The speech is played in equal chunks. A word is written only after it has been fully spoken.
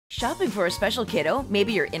Shopping for a special kiddo,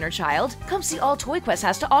 maybe your inner child? Come see all Toy Quest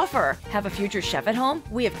has to offer. Have a future chef at home?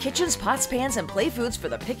 We have kitchens, pots, pans, and play foods for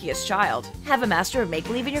the pickiest child. Have a master of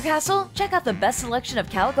make-believe in your castle? Check out the best selection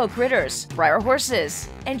of calico critters, Breyer horses,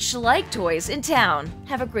 and Schleich toys in town.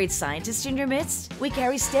 Have a great scientist in your midst? We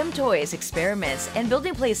carry STEM toys, experiments, and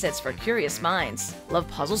building playsets for curious minds. Love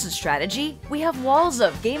puzzles and strategy? We have walls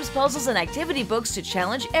of games, puzzles, and activity books to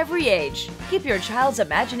challenge every age. Keep your child's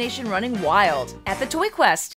imagination running wild at the Toy Quest.